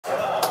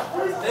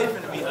They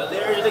finna be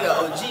hilarious. They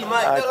got OG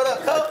Mike.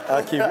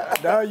 I keep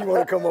it. Now you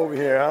want to come over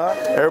here, huh?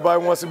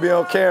 Everybody wants to be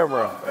on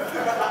camera.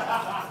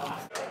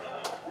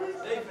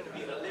 They finna be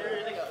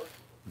hilarious.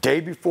 Day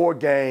before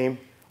game,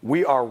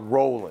 we are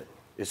rolling.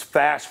 It's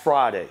Fast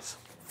Fridays.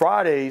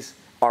 Fridays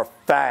are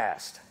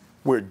fast.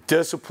 We're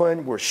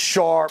disciplined, we're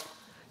sharp,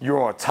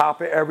 you're on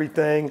top of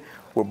everything,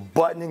 we're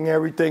buttoning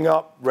everything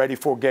up, ready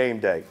for game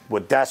day.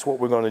 Well, that's what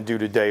we're gonna do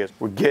today, is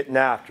we're getting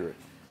after it.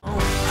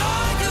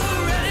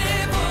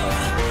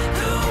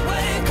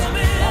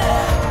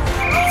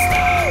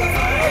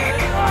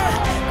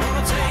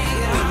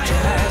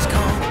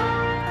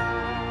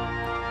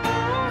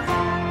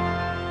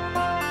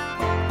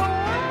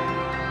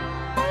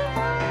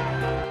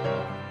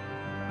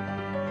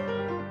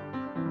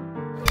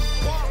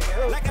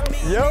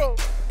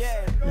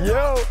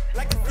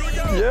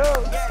 Yo,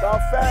 stop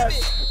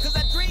fast.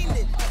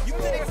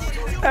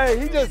 Hey,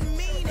 he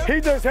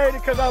just hated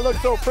because I look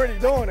so pretty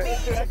doing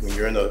it. When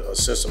you're in a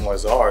system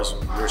like ours,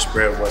 you're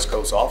spread West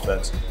Coast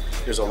offense,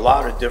 there's a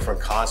lot of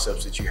different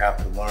concepts that you have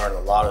to learn,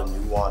 a lot of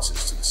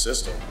nuances to the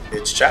system.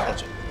 It's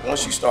challenging.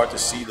 Once you start to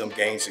see them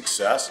gain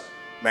success,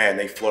 man,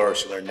 they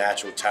flourish and their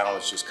natural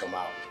talents just come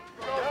out.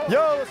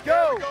 Yo, let's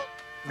go.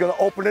 You're gonna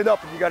open it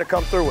up and you gotta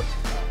come through it.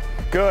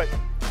 Good.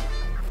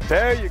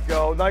 There you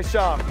go, nice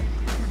shot.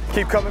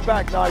 Keep coming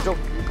back, Nigel.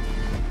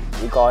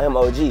 We call him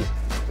OG.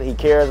 He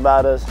cares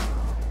about us.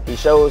 He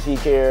shows he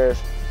cares.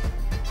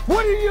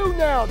 What are you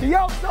now? The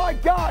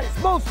outside guy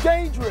is most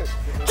dangerous.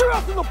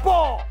 Drop the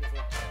ball.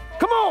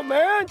 Come on,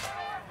 man.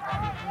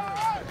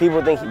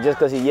 People think just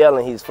because he's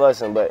yelling, he's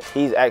fussing, but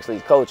he's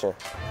actually coaching.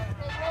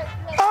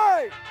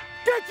 Hey,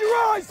 get your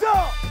eyes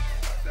up.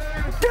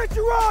 Get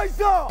your eyes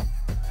up.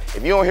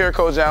 If you don't hear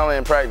Coach Allen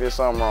in practice,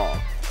 something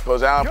wrong.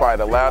 Coach Allen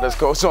probably the loudest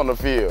coach on the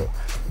field.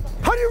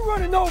 How do you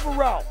run an over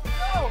route?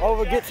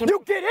 You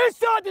get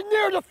inside the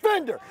near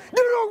defender. You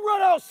don't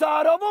run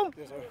outside of them.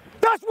 Yes,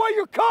 that's why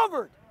you're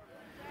covered.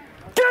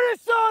 Get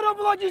inside of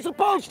them like you're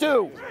supposed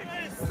to.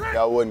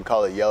 I wouldn't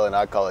call it yelling,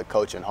 I call it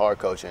coaching, hard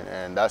coaching,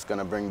 and that's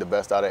gonna bring the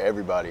best out of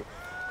everybody.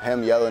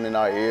 Him yelling in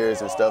our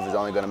ears and stuff is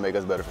only gonna make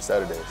us better for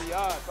Saturdays.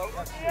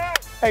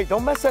 Hey,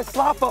 don't mess that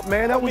slop up,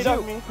 man. That was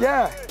you.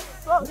 Yeah.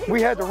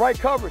 We had the right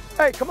coverage.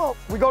 Hey, come on.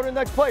 We go to the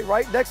next play,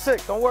 right? Next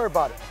 6. Don't worry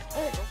about it.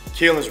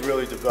 Keelan's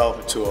really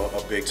developed into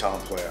a big-time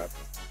player.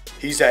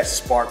 He's that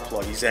spark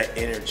plug. He's that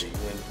energy.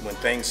 When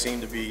things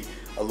seem to be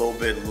a little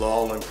bit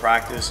lull in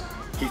practice,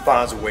 he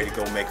finds a way to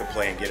go make a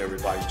play and get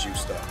everybody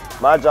juiced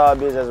up. My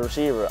job is, as a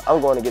receiver,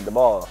 I'm going to get the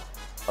ball.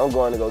 I'm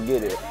going to go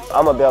get it.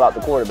 I'm going to bail out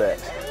the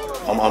quarterbacks.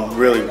 I'm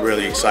really,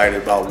 really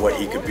excited about what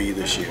he could be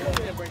this year.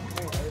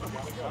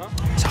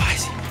 So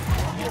icy.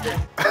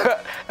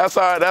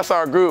 That's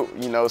our group,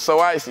 you know, so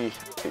icy.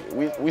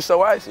 We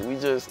so icy. We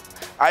just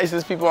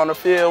iciest people on the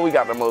field. We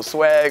got the most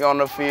swag on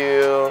the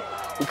field.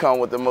 We come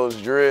with the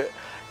most drip.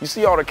 You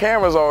see all the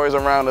cameras always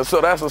around us, so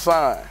that's a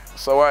sign.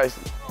 So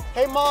icy.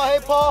 Hey, Ma, hey,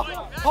 Paul.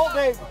 Hold,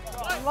 baby.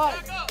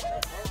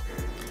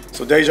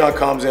 So Dajon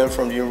comes in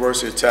from the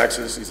University of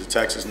Texas. He's a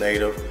Texas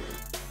native.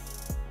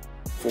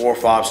 4- or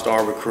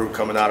 5-star recruit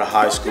coming out of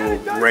high school,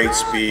 great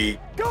speed.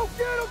 Go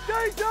get him,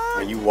 Dajon!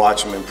 When you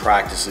watch him in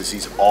practices,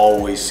 he's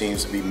always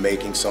seems to be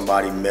making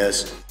somebody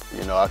miss.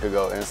 You know, I could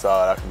go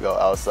inside, I could go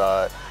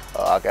outside.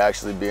 I could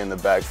actually be in the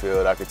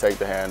backfield. I could take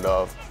the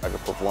handoff. I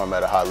could perform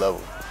at a high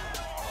level.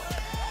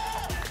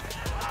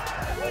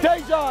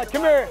 Dajon,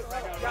 come here.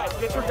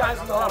 Get your guys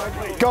in the huddle,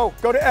 please.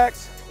 Go to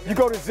X. You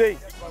go to Z.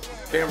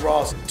 Ben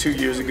Ross, 2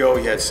 years ago,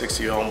 he had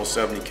 60, almost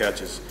 70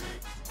 catches.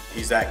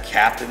 He's that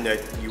captain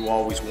that you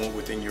always want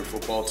within your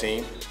football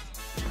team.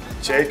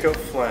 Jacob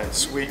Flint,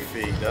 Sweet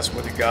Feet, that's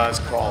what the guys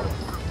call him.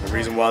 The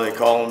reason why they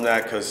call him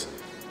that, because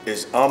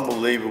it's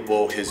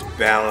unbelievable his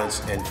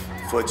balance and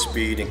foot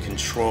speed and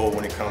control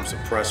when it comes to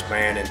press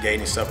man and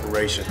gaining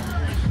separation.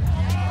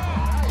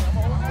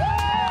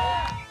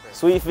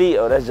 Sweet Feet,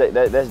 oh, that's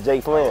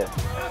Jake Flynn.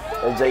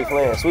 That's Jake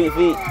Flynn. Sweet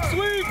Feet.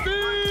 Sweet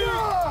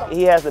Feet!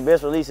 He has the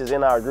best releases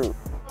in our group.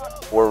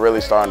 We're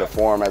really starting to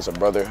form as a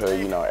brotherhood.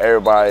 You know,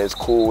 everybody is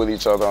cool with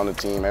each other on the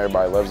team.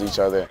 Everybody loves each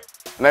other.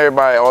 And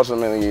everybody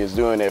ultimately is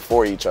doing it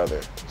for each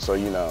other. So,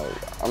 you know,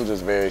 I'm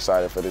just very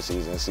excited for the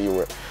season. See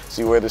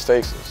where this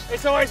takes us. Hey,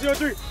 so icy on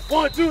 3.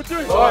 1, 2,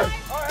 3. All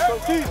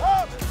right.